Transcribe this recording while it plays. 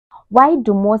Why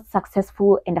do most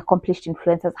successful and accomplished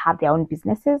influencers have their own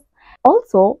businesses?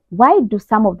 Also, why do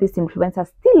some of these influencers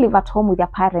still live at home with their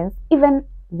parents even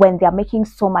when they are making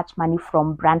so much money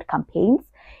from brand campaigns?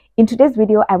 In today's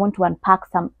video, I want to unpack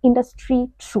some industry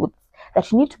truths that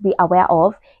you need to be aware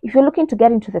of if you're looking to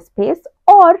get into the space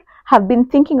or have been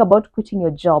thinking about quitting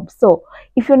your job. So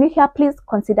if you're new here, please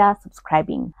consider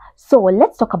subscribing. So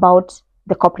let's talk about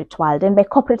the corporate world. And by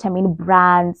corporate, I mean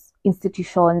brands,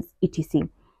 institutions, etc.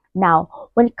 Now,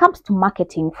 when it comes to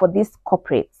marketing for these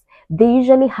corporates, they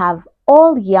usually have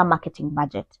all year marketing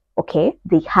budget. Okay,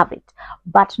 they have it,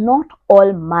 but not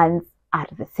all months are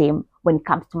the same when it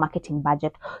comes to marketing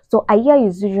budget. So a year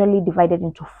is usually divided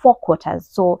into 4 quarters.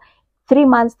 So 3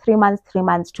 months, 3 months, 3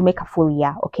 months to make a full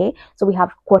year. Okay, so we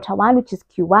have quarter 1, which is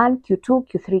Q1, Q2,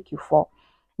 Q3, Q4.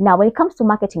 Now, when it comes to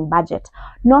marketing budget,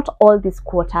 not all these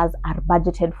quarters are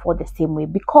budgeted for the same way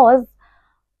because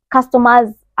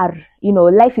customers are,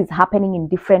 life is happening in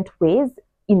different ways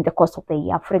in the course of the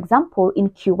year. For example, in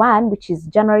Q1, which is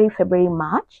January, February,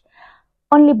 March,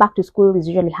 only back to school is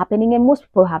usually happening and most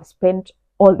people have spent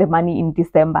all the money in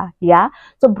December. Yeah.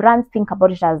 So brands think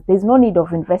about it as there's no need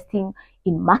of investing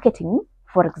in marketing,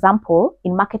 for example,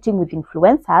 in marketing with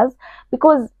influencers,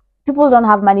 because people don't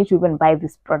have money to even buy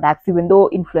these products, even though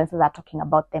influencers are talking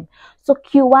about them. So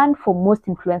Q1 for most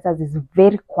influencers is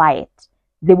very quiet.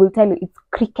 They will tell you it's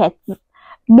crickets.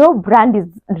 No brand is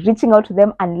reaching out to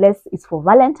them unless it's for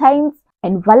Valentine's.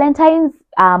 And Valentine's,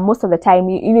 most of the time,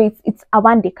 it's a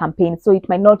one-day campaign, so it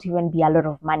might not even be a lot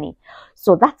of money.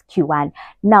 So that's Q1.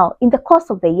 Now, in the course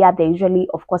of the year, there usually,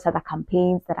 of course, other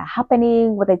campaigns that are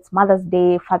happening, whether it's Mother's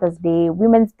Day, Father's Day,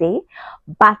 Women's Day.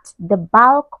 But the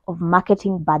bulk of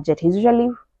marketing budget is usually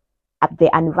at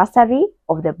the anniversary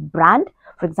of the brand.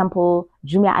 For example,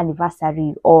 Jumia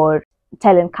anniversary or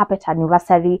Talent Carpet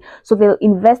anniversary. So they'll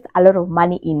invest a lot of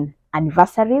money in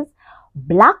anniversaries.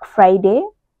 Black Friday,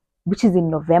 which is in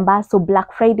November. So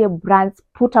Black Friday brands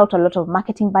put out a lot of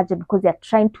marketing budget because they're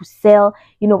trying to sell,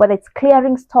 whether it's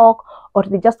clearing stock or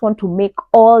they just want to make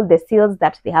all the sales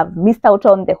that they have missed out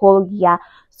on the whole year.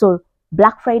 So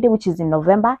Black Friday, which is in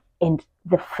November, and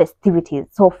the festivities.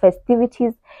 So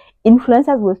festivities,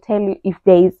 influencers will tell you if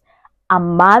there is a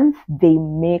month they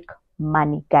make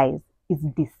money, guys, it's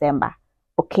December.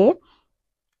 Okay.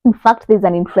 In fact, there's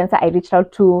an influencer I reached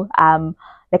out to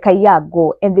like a year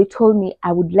ago, and they told me,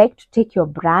 I would like to take your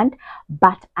brand,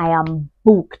 but I am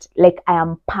booked, like I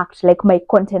am packed, like my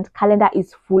content calendar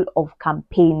is full of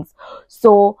campaigns.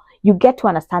 So you get to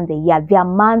understand the year. There are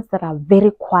months that are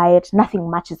very quiet, nothing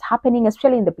much is happening,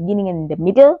 especially in the beginning and in the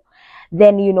middle.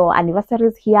 Then,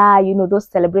 anniversaries here, those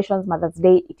celebrations, Mother's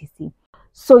Day, etc.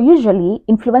 So usually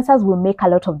influencers will make a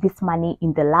lot of this money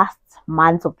in the last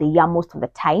months of the year most of the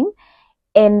time.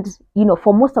 And,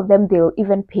 for most of them, they'll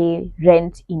even pay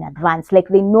rent in advance. Like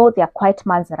they know there are quiet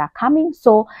months that are coming.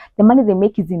 So the money they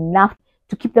make is enough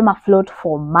to keep them afloat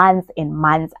for months and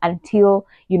months until,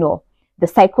 the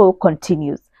cycle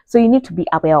continues. So you need to be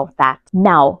aware of that.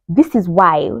 Now, this is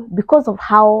why, because of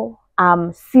how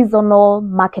seasonal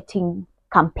marketing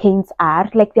campaigns are,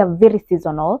 like they're very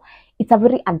seasonal, it's a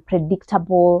very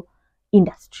unpredictable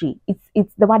industry.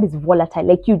 It's the word is volatile.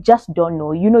 Like you just don't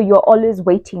know. You're always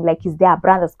waiting. Like, is there a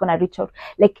brand that's gonna reach out?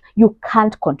 Like you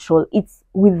can't control. It's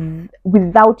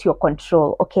without your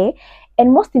control. Okay.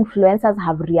 And most influencers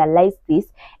have realized this,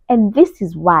 and this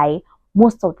is why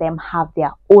most of them have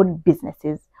their own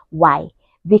businesses. Why?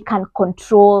 They can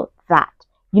control that.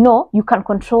 You can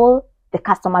control the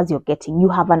customers you're getting. You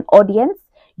have an audience.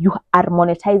 You are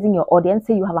monetizing your audience.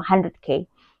 Say you have 100K.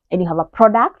 And you have a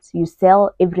product you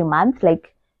sell every month,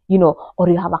 like, or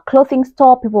you have a clothing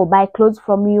store, people buy clothes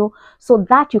from you. So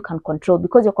that you can control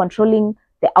because you're controlling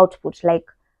the output. Like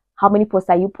how many posts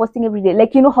are you posting every day?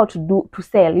 Like, how to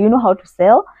sell. How to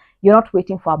sell. You're not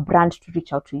waiting for a brand to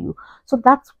reach out to you. So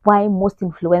that's why most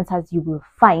influencers you will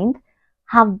find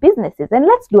have businesses. And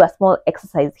let's do a small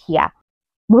exercise here.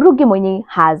 Murugi Mwenye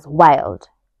has Wild.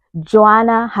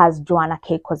 Joanna has Joanna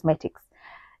K Cosmetics.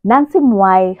 Nancy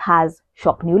Mwai has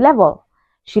Shop New Level.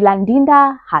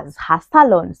 Shilandinda has her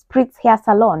salon, Spritz Hair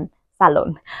Salon.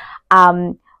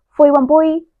 Foi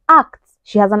Wamboi acts.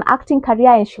 She has an acting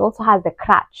career and she also has the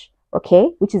Crutch,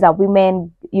 okay, which is a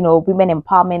women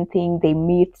empowerment thing. They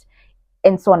meet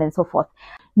and so on and so forth.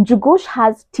 Njugush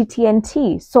has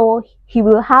TTNT, so he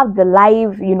will have the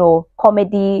live,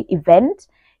 comedy event.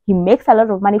 He makes a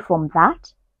lot of money from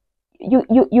that.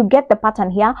 You get the pattern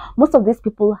here. Most of these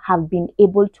people have been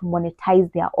able to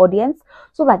monetize their audience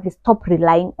so that they stop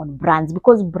relying on brands,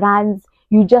 because brands,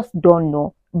 you just don't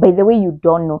know. By the way, you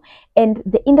don't know. And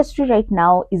the industry right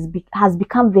now has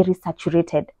become very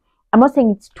saturated. I'm not saying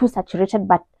it's too saturated,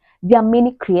 but There are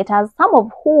many creators, some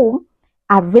of whom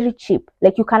are very cheap.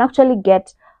 Like you can actually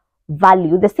get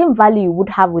value, the same value you would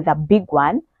have with a big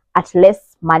one at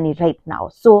less money right now.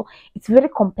 So it's very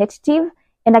competitive.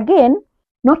 And again,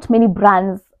 not many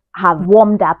brands have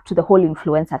warmed up to the whole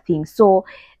influencer thing. So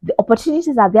the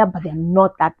opportunities are there, but they're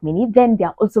not that many. Then there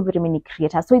are also very many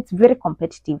creators. So it's very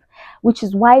competitive, which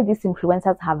is why these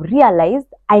influencers have realized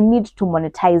I need to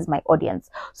monetize my audience.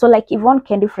 So like Yvonne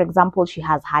Kendi, for example, she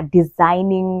has her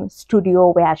designing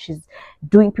studio where she's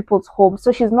doing people's homes.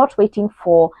 So she's not waiting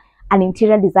for an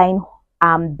interior design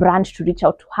brand to reach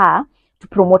out to her to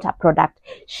promote her product.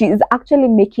 She is actually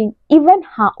making even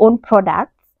her own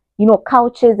products, you know,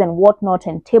 couches and whatnot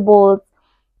and tables,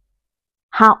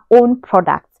 her own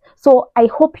products. So I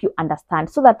hope you understand,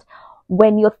 so that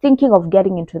when you're thinking of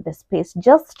getting into the space,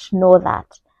 just know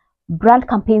that brand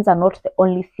campaigns are not the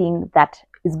only thing that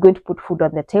is going to put food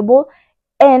on the table.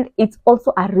 And it's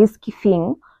also a risky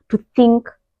thing to think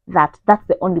that that's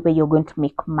the only way you're going to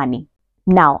make money.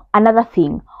 Now, another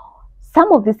thing,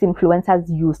 some of these influencers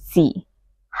you see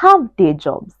have day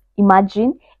jobs.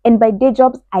 Imagine, and by day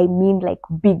jobs, I mean like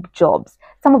big jobs.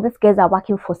 Some of these guys are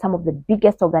working for some of the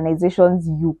biggest organizations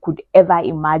you could ever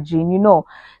imagine, you know.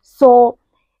 So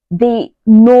they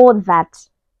know that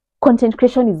content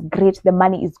creation is great, the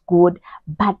money is good,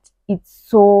 but it's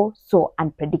so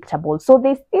unpredictable. So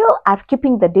they still are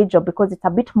keeping the day job because it's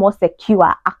a bit more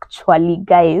secure. Actually,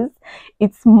 guys,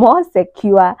 it's more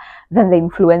secure than the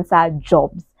influencer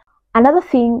jobs. Another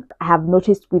thing I have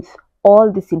noticed with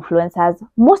all these influencers,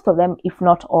 most of them, if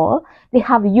not all, they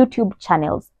have YouTube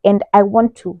channels. And I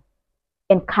want to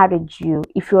encourage you,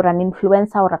 if you're an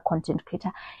influencer or a content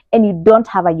creator and you don't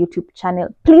have a YouTube channel,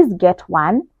 please get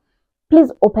one.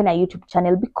 Please open a YouTube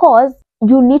channel, because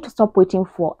you need to stop waiting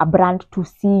for a brand to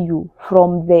see you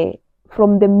from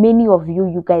the many of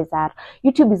you guys are.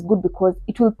 YouTube is good because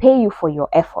it will pay you for your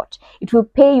effort. It will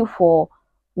pay you for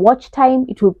watch time.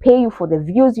 It will pay you for the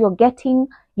views you're getting,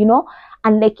 you know.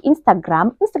 And like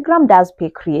Instagram does pay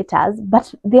creators,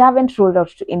 but they haven't rolled out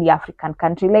to any African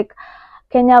country. Like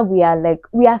Kenya, we are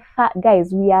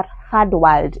third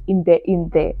world in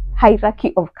the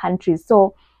hierarchy of countries.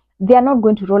 So they are not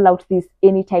going to roll out this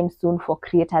anytime soon for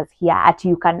creators here at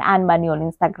you can earn money on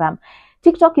Instagram.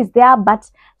 TikTok is there, but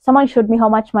someone showed me how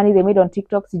much money they made on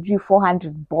TikTok. It's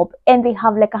 400 bob, and they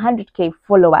have like 100k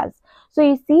followers. So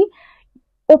you see,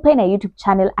 open a YouTube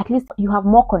channel, at least you have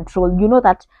more control. You know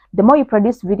that the more you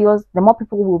produce videos, the more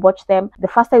people will watch them, the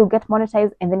faster you get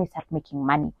monetized, and then you start making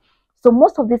money. So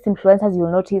most of these influencers,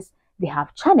 you'll notice, they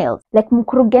have channels. Like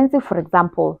Mkurugenzi, for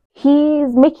example,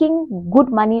 he's making good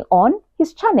money on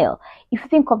his channel. If you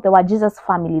think of the Jesus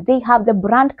family, they have the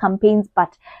brand campaigns,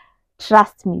 but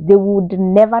trust me, they would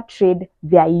never trade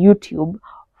their YouTube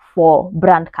for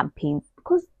brand campaigns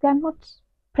because they're not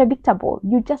predictable.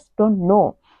 You just don't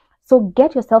know. So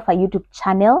get yourself a YouTube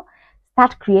channel,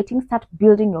 start creating, start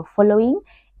building your following,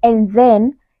 and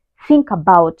then think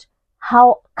about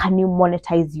how can you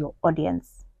monetize your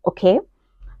audience, okay?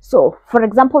 So, for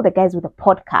example, the guys with a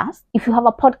podcast, if you have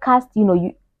a podcast, you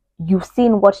know, you've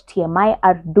seen what TMI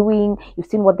are doing, you've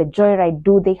seen what the Joyride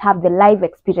do, they have the live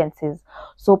experiences.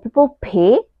 So people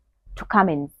pay to come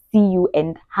and see you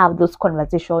and have those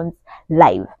conversations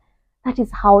live. That is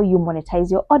how you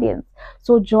monetize your audience.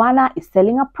 So Joanna is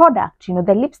selling a product, you know,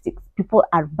 the lipsticks. People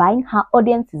are buying, her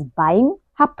audience is buying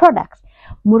her product.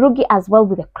 Murugi as well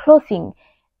with the clothing.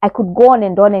 I could go on,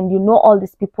 and you know all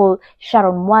these people.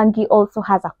 Sharon Mwangi also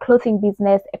has a clothing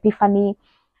business. Epiphany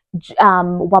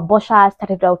Wabosha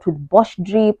started out with Bosch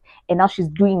Drip, and now she's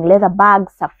doing leather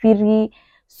bags, Safiri.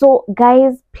 So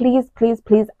guys, please,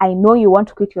 I know you want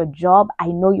to quit your job. I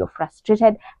know you're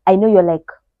frustrated. I know you're like,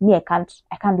 me, I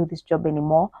can't do this job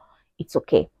anymore. It's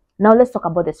okay. Now let's talk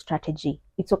about the strategy.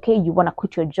 It's okay, you want to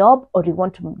quit your job or you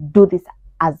want to do this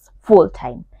as full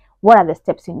time. What are the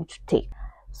steps you need to take?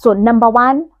 So number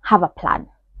one, have a plan.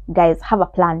 Guys, have a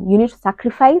plan. You need to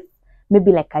sacrifice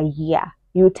maybe like a year.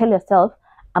 You tell yourself,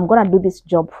 I'm going to do this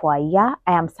job for a year.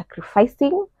 I am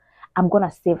sacrificing. I'm going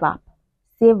to save up.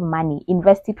 Save money.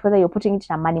 Invest it, whether you're putting it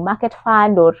in a money market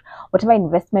fund or whatever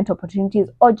investment opportunities,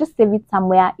 or just save it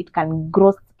somewhere it can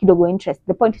grow kidogo interest.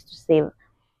 The point is to save.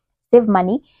 Save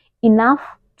money enough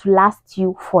to last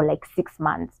you for like 6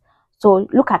 months. So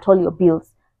look at all your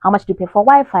bills. How much do you pay for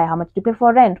Wi-Fi? How much do you pay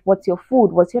for rent? What's your food?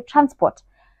 What's your transport?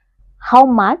 How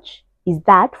much is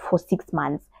that for 6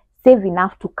 months? Save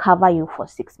enough to cover you for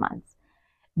 6 months.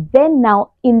 Then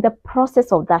now, in the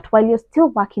process of that, while you're still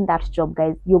working that job,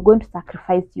 guys, you're going to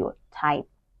sacrifice your time.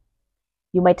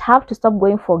 You might have to stop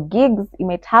going for gigs. You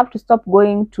might have to stop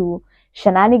going to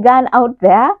shenanigan out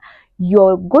there.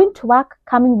 You're going to work,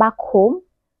 coming back home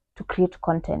to create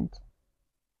content.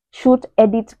 Shoot,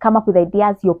 edit, come up with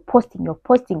ideas. You're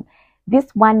posting. This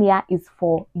 1 year is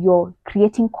for your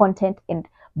creating content and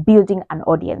building an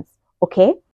audience.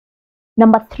 Okay.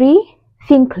 Number 3,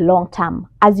 think long term.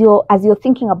 As you're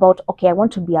thinking about, okay, I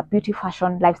want to be a beauty,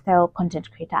 fashion, lifestyle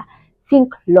content creator.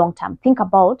 Think long term. Think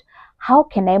about, how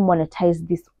can I monetize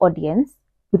this audience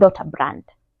without a brand?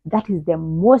 That is the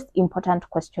most important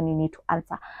question you need to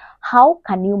answer. How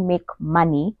can you make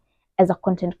money as a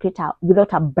content creator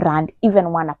without a brand,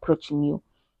 even one approaching you?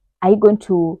 Are you going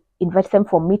to invite them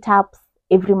for meetups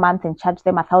every month and charge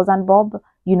them 1,000 bob?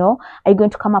 You know, are you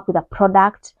going to come up with a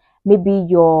product? Maybe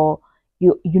you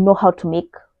know how to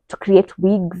create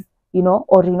wigs, you know,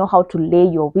 or you know how to lay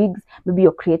your wigs. Maybe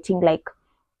you're creating like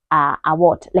a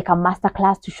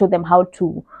masterclass to show them how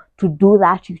to do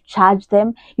that. You charge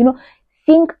them, you know.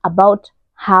 Think about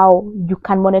how you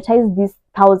can monetize these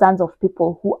thousands of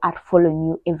people who are following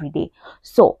you every day.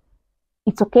 So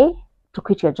it's okay to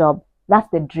quit your job. That's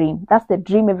the dream. That's the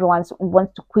dream. Everyone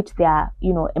wants to quit their,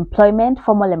 you know, employment,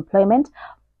 formal employment.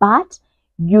 But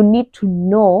you need to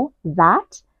know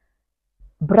that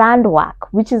brand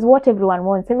work, which is what everyone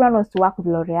wants. Everyone wants to work with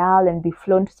L'Oreal and be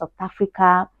flown to South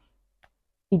Africa.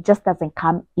 It just doesn't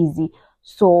come easy.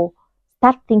 So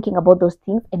start thinking about those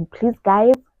things. And please,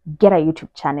 guys, get a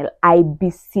YouTube channel. I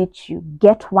beseech you,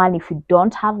 get one. If you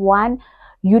don't have one,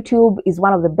 YouTube is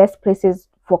one of the best places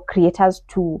for creators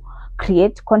to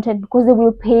create content, because they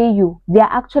will pay you. They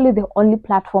are actually the only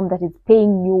platform that is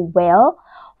paying you well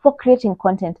for creating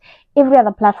content. Every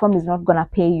other platform is not gonna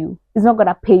pay you. It's not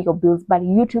gonna pay your bills, but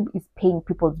YouTube is paying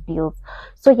people's bills.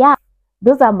 So yeah,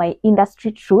 those are my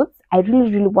industry truths. I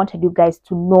really wanted you guys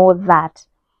to know that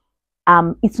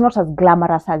it's not as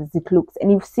glamorous as it looks,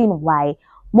 and you've seen why.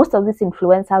 Most of these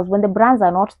influencers, when the brands are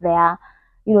not there,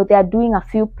 you know, they are doing a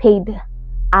few paid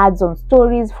ads on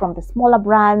stories from the smaller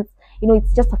brands. You know,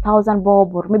 it's just 1,000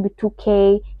 bob or maybe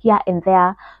 2K here and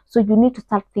there. So you need to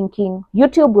start thinking,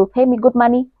 YouTube will pay me good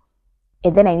money,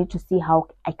 and then I need to see how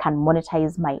I can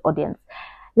monetize my audience.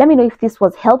 Let me know if this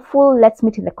was helpful. Let's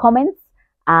meet in the comments.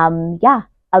 Yeah,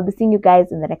 I'll be seeing you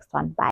guys in the next one. Bye.